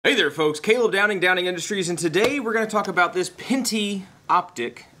Hey there folks, Caleb Downing, Downing Industries, and today we're going to talk about this Pinty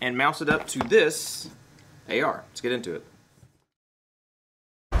optic and mouse it up to this AR. Let's get into it.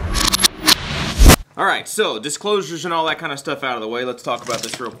 Alright, so disclosures and all that kind of stuff out of the way, let's talk about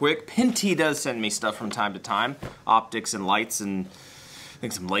this real quick. Pinty does send me stuff from time to time, optics and lights and I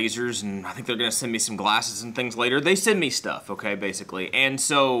think some lasers, and I think they're going to send me some glasses and things later. They send me stuff, okay, basically. And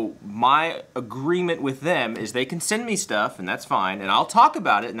so my agreement with them is they can send me stuff, and that's fine, and I'll talk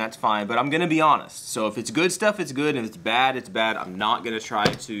about it, and that's fine, but I'm going to be honest. So if it's good stuff, it's good, and if it's bad, it's bad. I'm not going to try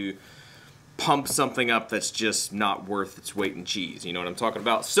to pump something up that's just not worth its weight in cheese. You know what I'm talking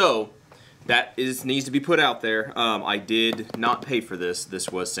about? So that needs to be put out there. I did not pay for this.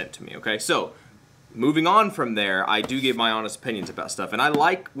 This was sent to me, okay? So moving on from there, I do give my honest opinions about stuff, and I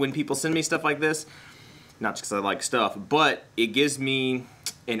like when people send me stuff like this, not just because I like stuff, but it gives me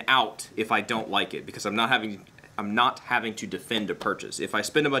an out if I don't like it, because I'm not having to defend a purchase. If I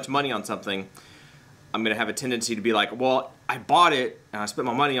spend a bunch of money on something, I'm gonna have a tendency to be like, well, I bought it and I spent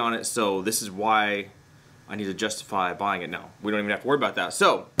my money on it, so this is why I need to justify buying it. No, we don't even have to worry about that.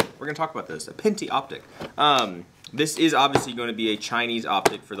 So we're gonna talk about this, a Pinty optic. This is obviously going to be a Chinese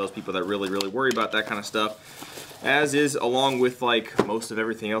optic for those people that really worry about that kind of stuff, as is along with like most of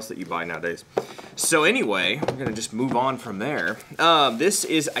everything else that you buy nowadays. So anyway, we're gonna just move on from there. This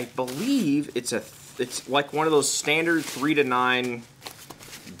is, I believe, it's like one of those standard 3 to 9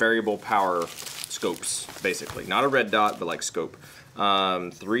 variable power scopes, basically. Not a red dot, but like scope.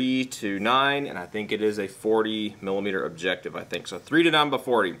 3 to 9, and I think it is a 40mm objective, I think. So 3 to 9 by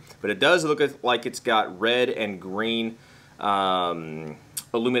 40. But it does look like it's got red and green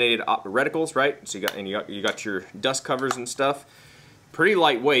illuminated reticles, right? So you got your dust covers and stuff. Pretty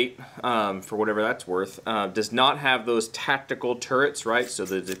lightweight for whatever that's worth. Does not have those tactical turrets, right? So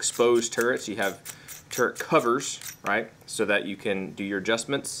the exposed turrets, you have turret covers, right? So that you can do your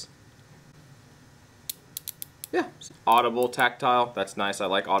adjustments. Yeah, audible tactile, that's nice. I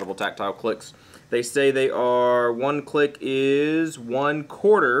like audible tactile clicks. They say they are, one click is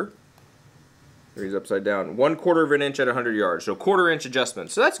 1/4, he's upside down, 1/4 of an inch at 100 yards. So 1/4 inch adjustment.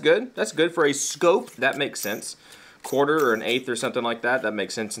 So that's good. That's good for a scope. That makes sense. 1/4 or an 1/8 or something like that. That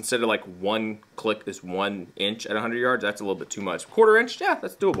makes sense. Instead of like one click is 1 inch at 100 yards, that's a little bit too much. 1/4 inch, yeah,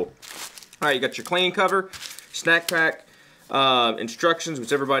 that's doable. All right, you got your cleaning cover, snack pack, instructions,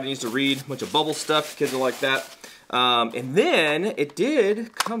 which everybody needs to read. A bunch of bubble stuff. Kids are like that. And then it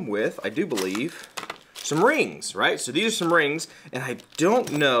did come with, I do believe, some rings, right? So these are some rings, and I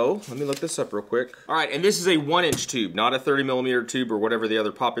don't know, let me look this up real quick. All right, and this is a 1-inch tube, not a 30mm tube or whatever the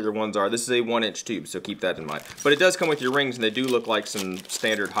other popular ones are. This is a 1-inch tube, so keep that in mind. But it does come with your rings, and they do look like some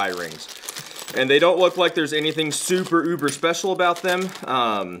standard high rings. And they don't look like there's anything super uber special about them.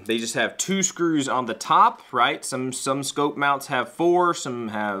 They just have 2 screws on the top, right? Some scope mounts have 4, some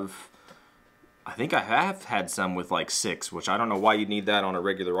have, I think I have had some with like 6, which I don't know why you'd need that on a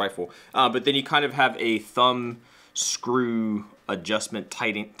regular rifle. But then you kind of have a thumb screw adjustment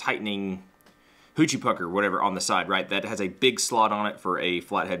tightening hoochie pucker, whatever, on the side, right? That has a big slot on it for a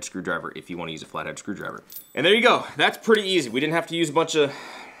flathead screwdriver if you want to use a flathead screwdriver. And there you go. That's pretty easy. We didn't have to use a bunch of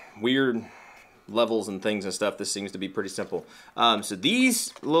weird levels and things and stuff. This seems to be pretty simple. So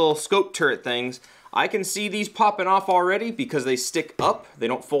these little scope turret things, I can see these popping off already because they stick up. They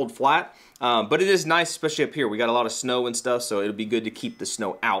don't fold flat. But it is nice, especially up here. We got a lot of snow and stuff, so it'll be good to keep the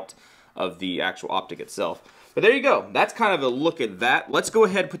snow out of the actual optic itself. But there you go. That's kind of a look at that. Let's go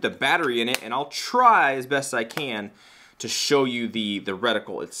ahead and put the battery in it, and I'll try as best I can to show you the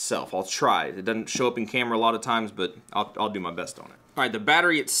reticle itself. I'll try. It doesn't show up in camera a lot of times, but I'll do my best on it. All right, the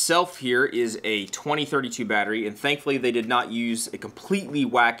battery itself here is a 2032 battery, and thankfully they did not use a completely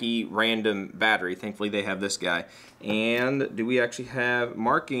wacky random battery. Thankfully they have this guy. And do we actually have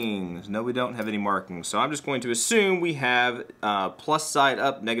markings? No, we don't have any markings. So I'm just going to assume we have plus side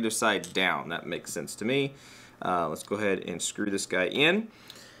up, negative side down. That makes sense to me. Let's go ahead and screw this guy in.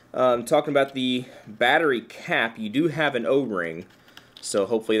 Talking about the battery cap, you do have an O-ring, so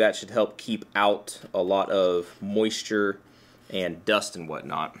hopefully that should help keep out a lot of moisture and dust and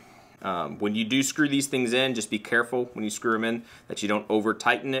whatnot. When you do screw these things in, just be careful when you screw them in that you don't over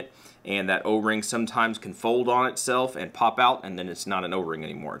tighten it, and that O-ring sometimes can fold on itself and pop out, and then it's not an O-ring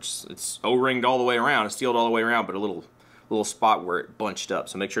anymore. It's O-ringed all the way around, it's sealed all the way around, but a little spot where it bunched up.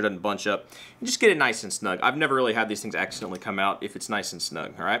 So make sure it doesn't bunch up and just get it nice and snug. I've never really had these things accidentally come out if it's nice and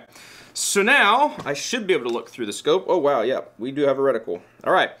snug. All right, so now I should be able to look through the scope. Oh wow, yeah, we do have a reticle.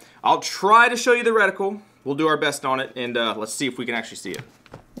 All right, I'll try to show you the reticle. We'll do our best on it, and let's see if we can actually see it.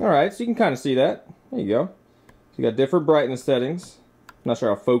 All right, so you can kind of see that. There you go. So you got different brightness settings. I'm not sure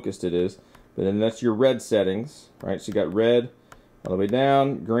how focused it is, but then that's your red settings, right? So you got red, all the way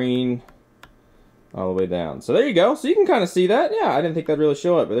down, green, all the way down. So there you go. So you can kind of see that. Yeah, I didn't think that'd really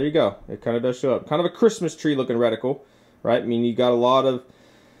show up, but there you go. It kind of does show up. Kind of a Christmas tree looking reticle, right? I mean, you got a lot of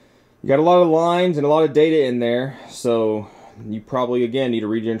lines and a lot of data in there. So you probably, again, need to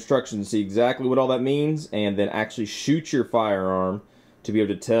read your instructions, see exactly what all that means, and then actually shoot your firearm to be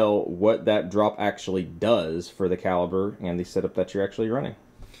able to tell what that drop actually does for the caliber and the setup that you're actually running.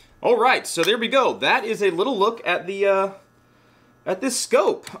 All right, so there we go. That is a little look at the at this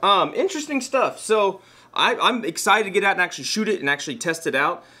scope. Interesting stuff. So I'm excited to get out and actually shoot it and actually test it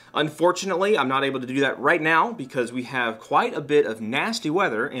out. Unfortunately, I'm not able to do that right now because we have quite a bit of nasty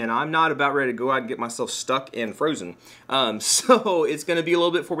weather and I'm not about ready to go out and get myself stuck and frozen. So it's going to be a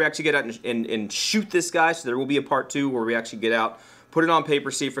little bit before we actually get out and shoot this guy. So there will be a part 2 where we actually get out, put it on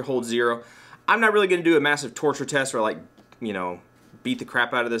paper, see if it holds 0. I'm not really going to do a massive torture test where, like, you know, beat the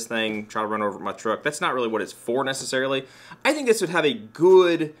crap out of this thing, try to run over my truck. That's not really what it's for necessarily. I think this would have a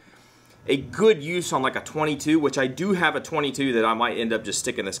good use on like a 22, which I do have a 22 that I might end up just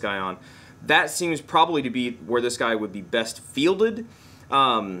sticking this guy on. That seems probably to be where this guy would be best fielded,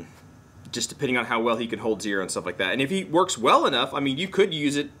 just depending on how well he can hold 0 and stuff like that. And if he works well enough, I mean, you could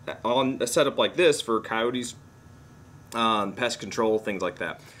use it on a setup like this for coyotes, pest control, things like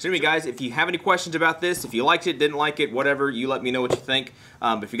that. So anyway, guys, if you have any questions about this, if you liked it, didn't like it, whatever, you let me know what you think.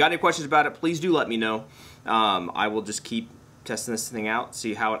 If you got any questions about it, please do let me know. I will just keep testing this thing out,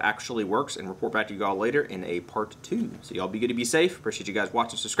 see how it actually works, and report back to you all later in a part 2. So y'all be good to be safe. Appreciate you guys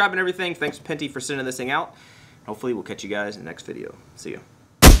watching, subscribing, and everything. Thanks, Pinty, for sending this thing out. Hopefully, we'll catch you guys in the next video. See ya.